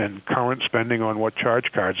balances and current spending on what charge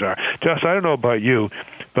cards are. Jess, I don't know about you,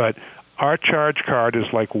 but our charge card is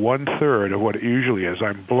like 1/3 of what it usually is.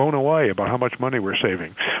 I'm blown away about how much money we're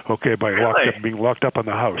saving. Okay, by being locked up in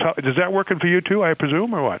the house. Is that working for you too? I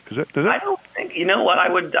presume, or what? Does it? I don't think. You know what? I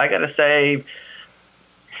got to say,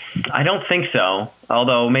 I don't think so.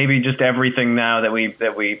 Although maybe just everything now that we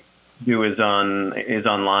do is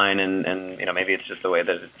online, and maybe it's just the way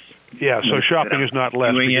that it's. Yeah, so shopping is not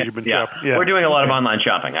less because you've been shopping. Yeah. We're doing a lot of online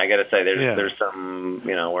shopping. I got to say, there's some,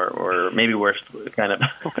 or maybe we're kind of,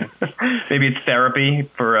 maybe it's therapy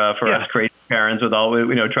for us crazy parents with all,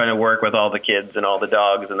 trying to work with all the kids and all the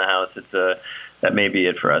dogs in the house. It's that may be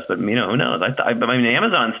it for us, but who knows? I mean,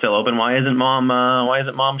 Amazon's still open. Why isn't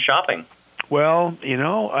mom shopping? Well,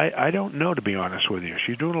 I don't know, to be honest with you.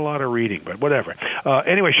 She's doing a lot of reading, but whatever.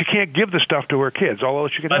 Anyway, she can't give the stuff to her kids, although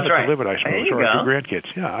she can have it delivered, I suppose, or her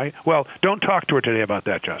grandkids. Yeah. Well, don't talk to her today about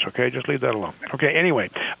that, Josh, okay? Just leave that alone. Okay, anyway,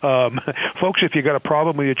 folks, if you got a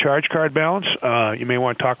problem with your charge card balance, you may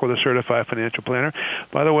want to talk with a certified financial planner.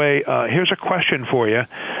 By the way, here's a question for you.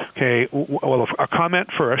 Okay, well, a comment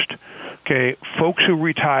first. Okay, folks who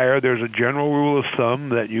retire, there's a general rule of thumb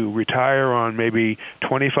that you retire on maybe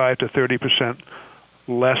 25 to 30%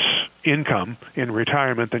 less income in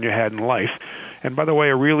retirement than you had in life. And by the way,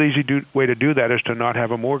 a real easy way to do that is to not have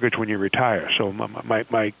a mortgage when you retire. So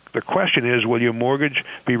the question is, will your mortgage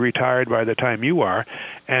be retired by the time you are?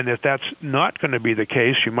 And if that's not going to be the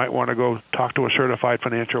case, you might want to go talk to a certified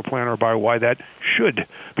financial planner about why that should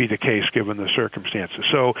be the case given the circumstances.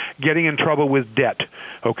 So getting in trouble with debt,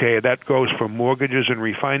 okay, that goes for mortgages and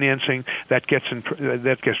refinancing. That gets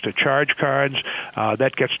to charge cards.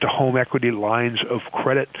 That gets to home equity lines of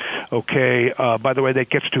credit. Okay, by the way, that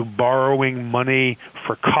gets to borrowing money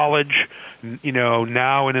for college,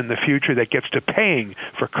 now and in the future. That gets to paying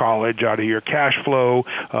for college out of your cash flow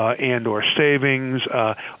and or savings. Do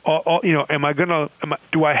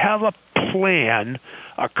I have a plan,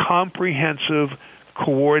 a comprehensive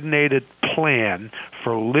coordinated plan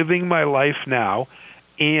for living my life now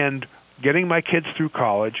and getting my kids through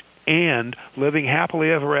college and living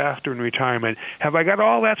happily ever after in retirement? Have I got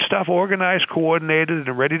all that stuff organized, coordinated,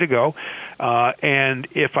 and ready to go? And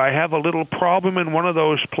if I have a little problem in one of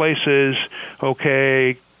those places,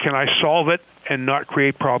 okay, can I solve it and not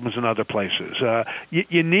create problems in other places?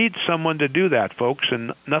 You need someone to do that, folks,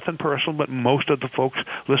 and nothing personal, but most of the folks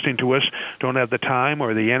listening to us don't have the time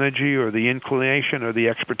or the energy or the inclination or the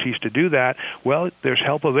expertise to do that. Well, there's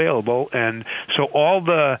help available, and so all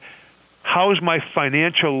the how's my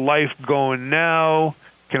financial life going now?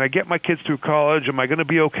 Can I get my kids through college? Am I going to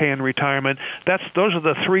be okay in retirement? Those are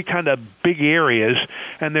the three kind of big areas,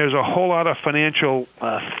 and there's a whole lot of financial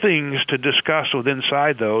things to discuss with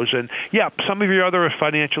inside those. And, yeah, some of your other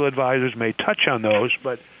financial advisors may touch on those,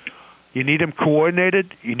 but you need them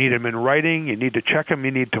coordinated. You need them in writing. You need to check them.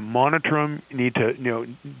 You need to monitor them. You need to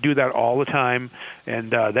do that all the time,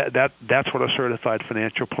 and that's what a certified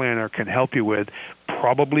financial planner can help you with,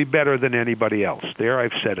 probably better than anybody else. There,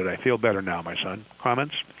 I've said it. I feel better now, my son.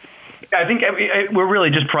 Comments? I think we're really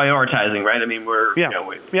just prioritizing, right? I mean,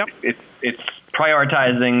 it's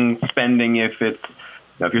prioritizing spending. If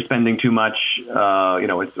you're spending too much,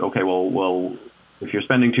 it's okay. Well, if you're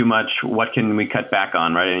spending too much, what can we cut back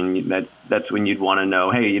on, right? And that's when you'd want to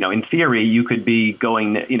know, hey, in theory, you could be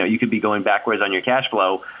going backwards on your cash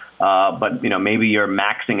flow, but maybe you're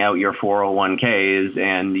maxing out your 401ks,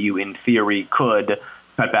 and you, in theory, could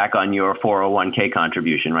cut back on your 401k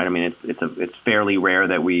contribution, right? I mean, it's fairly rare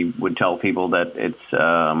that we would tell people that it's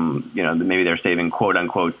maybe they're saving quote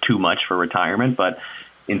unquote too much for retirement, but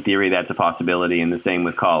in theory, that's a possibility. And the same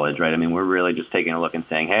with college, right? I mean, we're really just taking a look and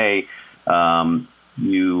saying, hey,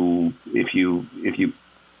 if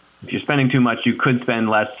you're spending too much, you could spend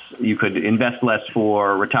less, you could invest less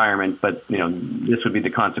for retirement, but this would be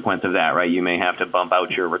the consequence of that, right? You may have to bump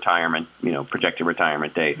out your retirement, projected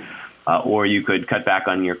retirement date, or you could cut back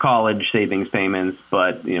on your college savings payments,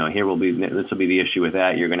 but this will be the issue with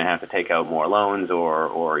that. You're going to have to take out more loans,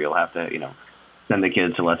 or you'll have to send the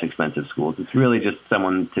kids to less expensive schools. It's really just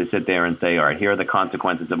someone to sit there and say, all right, here are the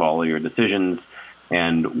consequences of all of your decisions,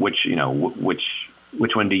 and which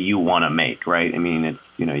one do you want to make, right? I mean, it's,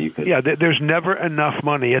 you could... Yeah, there's never enough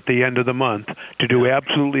money at the end of the month to do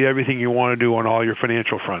absolutely everything you want to do on all your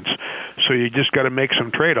financial fronts. So you just got to make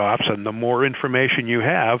some trade-offs, and the more information you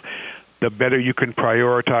have, the better you can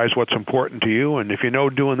prioritize what's important to you. And if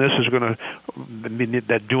doing this is going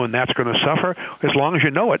to, doing that's going to suffer, as long as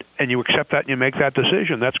you know it and you accept that and you make that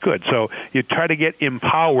decision, that's good. So you try to get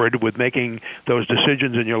empowered with making those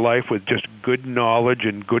decisions in your life with just good knowledge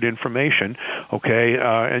and good information, okay?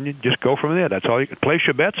 And you just go from there. That's all you can. Place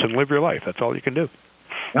your bets and live your life. That's all you can do.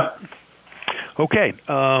 Yep. Okay.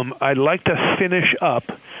 I'd like to finish up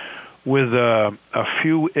with a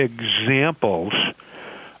few examples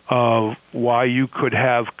of why you could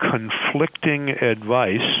have conflicting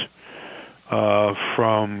advice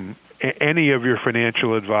from any of your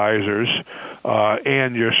financial advisors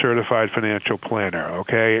and your certified financial planner,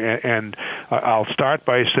 okay? And I'll start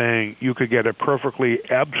by saying you could get a perfectly,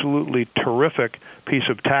 absolutely terrific piece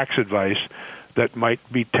of tax advice that might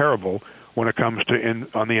be terrible when it comes to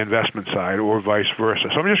on the investment side, or vice versa.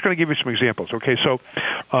 So I'm just going to give you some examples. Okay, so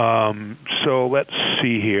let's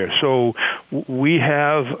see here. So we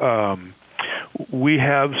have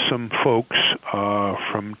some folks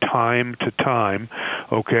from time to time,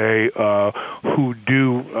 okay, who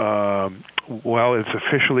do. Well, it's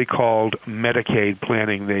officially called Medicaid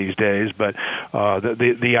planning these days, but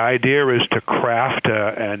the idea is to craft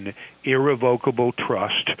an irrevocable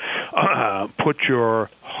trust, put your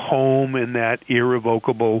home in that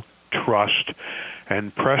irrevocable trust,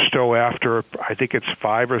 and presto, after I think it's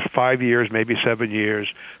 5 years, maybe 7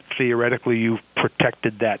 years, theoretically you've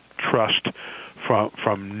protected that trust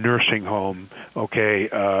from nursing home, okay,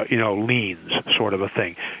 liens, sort of a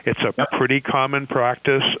thing. It's a pretty common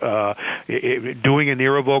practice. Doing an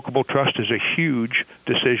irrevocable trust is a huge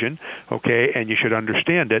decision, okay, and you should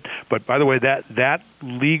understand it. But by the way, that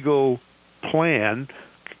legal plan,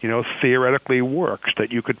 theoretically works,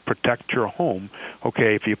 that you could protect your home,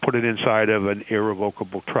 okay, if you put it inside of an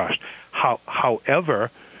irrevocable trust.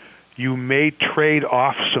 However, you may trade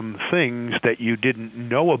off some things that you didn't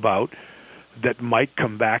know about that might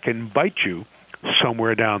come back and bite you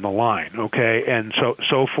somewhere down the line, okay? And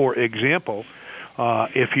so for example,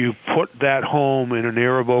 if you put that home in an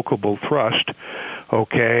irrevocable trust,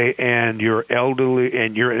 okay, and you're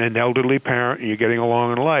an elderly parent and you're getting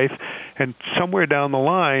along in life, and somewhere down the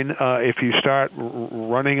line, if you start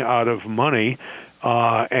running out of money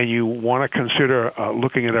and you want to consider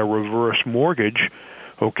looking at a reverse mortgage,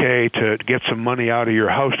 okay, to get some money out of your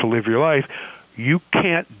house to live your life, you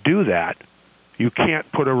can't do that. You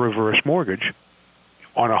can't put a reverse mortgage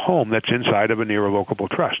on a home that's inside of an irrevocable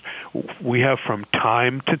trust. We have from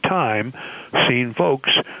time to time seen folks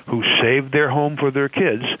who saved their home for their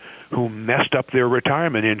kids, who messed up their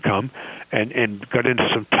retirement income and got into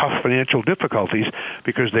some tough financial difficulties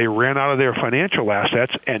because they ran out of their financial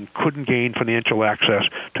assets and couldn't gain financial access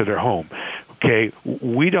to their home. Okay,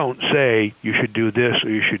 we don't say you should do this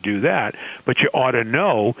or you should do that, but you ought to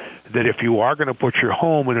know that if you are going to put your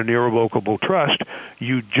home in an irrevocable trust,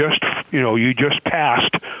 you just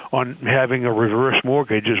passed on having a reverse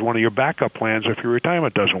mortgage as one of your backup plans if your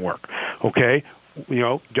retirement doesn't work. Okay,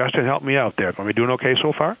 Justin, help me out there. Am I doing okay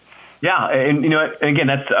so far? Yeah, and again,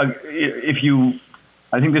 that's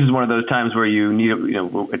I think this is one of those times where you need,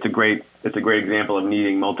 it's a great example of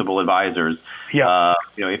needing multiple advisors. Yeah.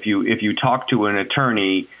 If you talk to an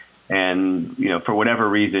attorney and, for whatever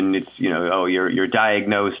reason, it's, you're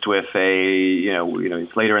diagnosed with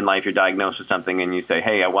it's later in life, you're diagnosed with something and you say,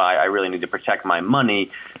 hey, I really need to protect my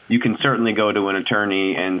money. You can certainly go to an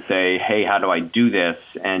attorney and say, hey, how do I do this?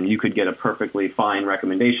 And you could get a perfectly fine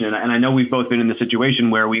recommendation. And I know we've both been in the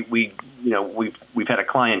situation where we've had a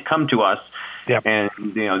client come to us. Yep. And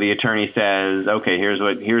the attorney says, okay, here's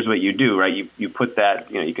what you do, right? You put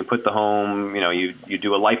that, you can put the home, you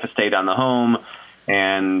do a life estate on the home,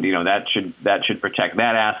 and that should protect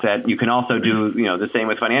that asset. You can also do the same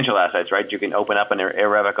with financial assets, right? You can open up an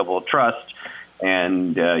irrevocable trust,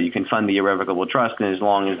 and you can fund the irrevocable trust, and as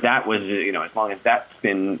long as that's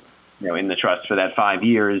been in the trust for that 5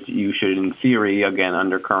 years, you should, in theory, again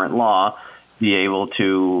under current law, be able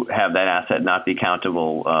to have that asset not be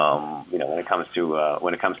countable, when it comes to a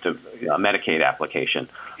Medicaid application.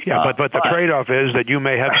 Yeah, but the trade-off is that you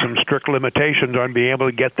may have some strict limitations on being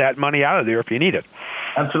able to get that money out of there if you need it.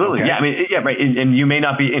 Absolutely. Okay. Yeah, right. And you may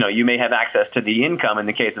not be, you may have access to the income in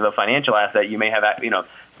the case of a financial asset. You may have,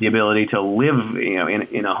 the ability to live,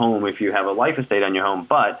 in a home if you have a life estate on your home,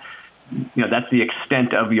 but that's the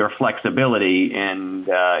extent of your flexibility. And,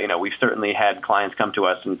 we've certainly had clients come to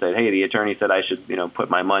us and say, hey, the attorney said I should, put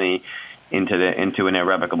my money into an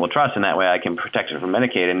irrevocable trust, and that way I can protect it from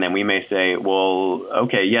Medicaid. And then we may say, well,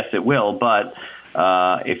 okay, yes, it will, but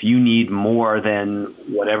if you need more than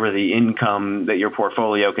whatever the income that your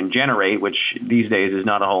portfolio can generate, which these days is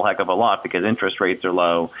not a whole heck of a lot because interest rates are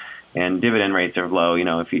low and dividend rates are low.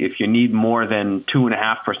 If you need more than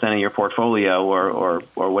 2.5% of your portfolio, or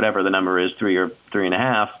whatever the number is, 3 or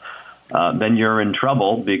 3.5, then you're in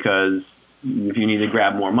trouble, because if you need to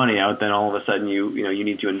grab more money out, then all of a sudden you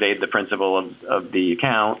need to invade the principal of the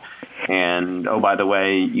account. And oh, by the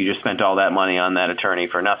way, you just spent all that money on that attorney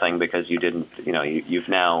for nothing because you didn't. You've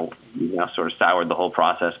now sort of soured the whole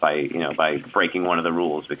process by breaking one of the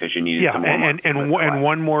rules because you needed some more money. And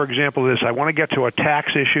one more example of this. I want to get to a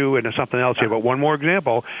tax issue and something else here, but one more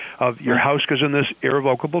example of your house goes in this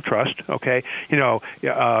irrevocable trust. Okay,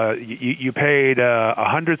 you paid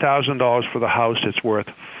 $100,000 for the house. It's worth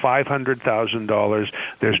 $500,000.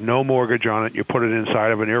 There's no mortgage on it. You put it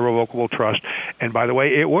inside of an irrevocable trust, and by the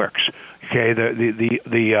way, it works. Okay,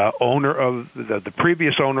 the owner of the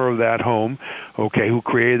previous owner of that home, okay, who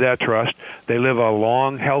created that trust, they live a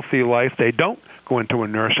long, healthy life. They don't go into a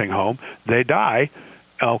nursing home. They die.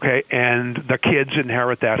 Okay, and the kids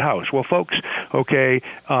inherit that house. Well, folks, okay,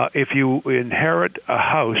 if you inherit a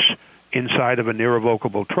house inside of an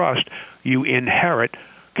irrevocable trust, you inherit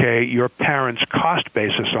your parents' cost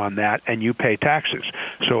basis on that, and you pay taxes.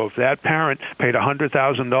 So if that parent paid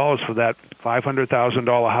 $100,000 for that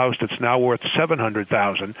 $500,000 house that's now worth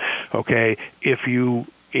 $700,000, okay, if you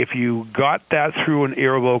got that through an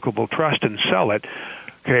irrevocable trust and sell it,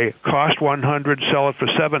 okay, cost $100, sell it for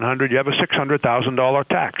 $700, you have a $600,000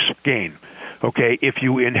 tax gain. Okay, if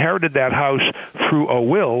you inherited that house through a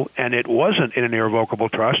will and it wasn't in an irrevocable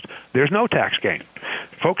trust, there's no tax gain.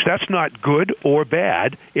 Folks, that's not good or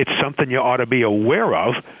bad. It's something you ought to be aware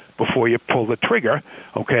of before you pull the trigger,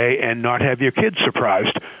 okay, and not have your kids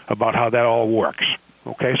surprised about how that all works.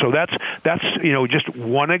 Okay, so that's just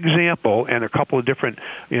one example, and a couple of different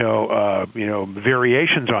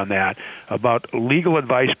variations on that about legal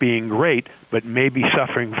advice being great, but maybe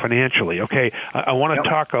suffering financially. Okay, I want to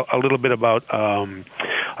talk a little bit about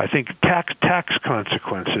I think tax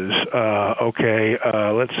consequences.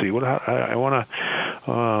 Let's see. What's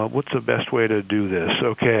the best way to do this?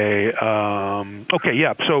 Okay.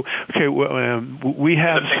 Yeah. So we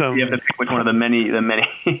have some. You have to pick which one of the many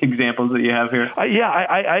examples that you have here.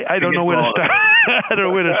 I don't know where to start. I don't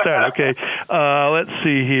know where to start. Okay. Let's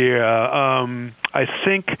see here. I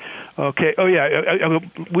think. Okay. Oh yeah.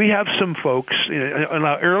 We have some folks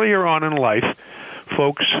earlier on in life.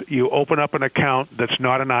 folks, you open up an account that's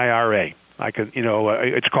not an IRA.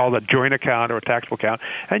 It's called a joint account or a taxable account.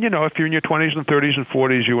 And, if you're in your 20s and 30s and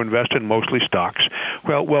 40s, you invest in mostly stocks.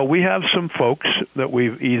 Well, we have some folks that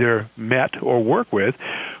we've either met or work with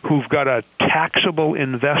who've got a taxable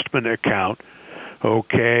investment account,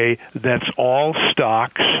 okay, that's all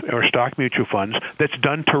stocks or stock mutual funds, that's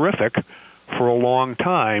done terrific for a long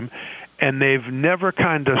time. And they've never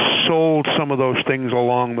kind of sold some of those things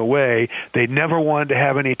along the way. They never wanted to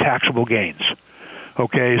have any taxable gains.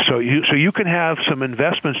 Okay, so you can have some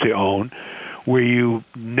investments you own where you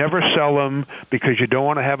never sell them because you don't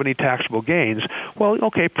want to have any taxable gains. Well,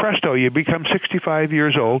 okay, presto, you become 65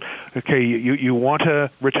 years old. Okay, you want to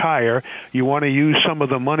retire. You want to use some of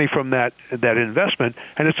the money from that investment,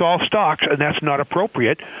 and it's all stocks, and that's not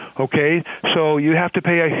appropriate. Okay, so you have to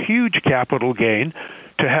pay a huge capital gain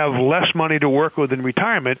to have less money to work with in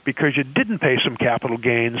retirement because you didn't pay some capital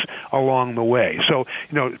gains along the way. So,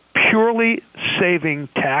 purely saving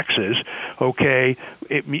taxes, okay,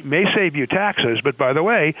 it may save you taxes, but by the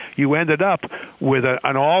way, you ended up with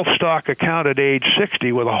an all-stock account at age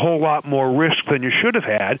 60 with a whole lot more risk than you should have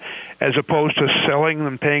had, as opposed to selling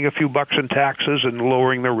and paying a few bucks in taxes and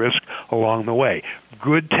lowering the risk along the way.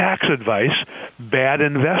 Good tax advice, bad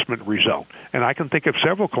investment result. And I can think of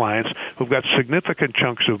several clients who've got significant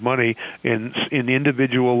chunks of money in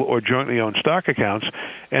individual or jointly owned stock accounts,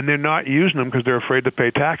 and they're not using them because they're afraid to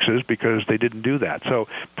pay taxes because they didn't do that. So,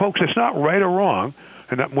 folks, it's not right or wrong,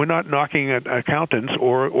 and we're not knocking at accountants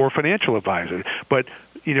or financial advisors, but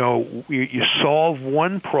you solve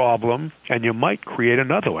one problem and you might create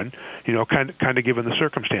another one, kind of given the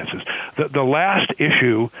circumstances. The last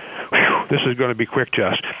issue, this is going to be quick,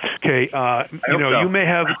 Jess. Okay, you may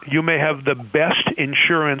have the best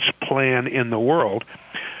insurance plan in the world.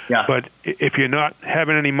 Yeah. But if you're not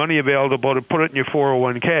having any money available to put it in your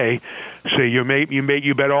 401k, so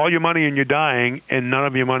you bet all your money on your dying and none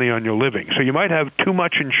of your money on your living. So you might have too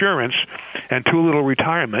much insurance and too little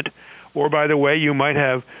retirement, or by the way, you might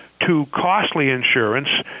have too costly insurance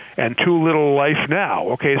and too little life now.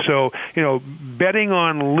 Okay, so betting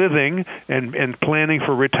on living and planning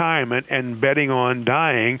for retirement and betting on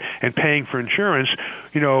dying and paying for insurance,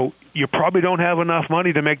 you probably don't have enough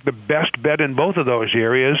money to make the best bet in both of those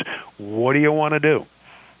areas. What do you want to do?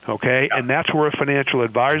 Okay, and that's where a financial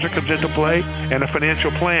advisor comes into play and a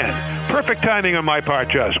financial plan. Perfect timing on my part,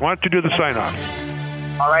 Jess. Why don't you do the sign-off?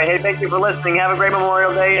 All right. Hey, thank you for listening. Have a great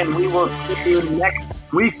Memorial Day, and we will see you next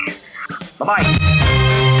week. Bye-bye.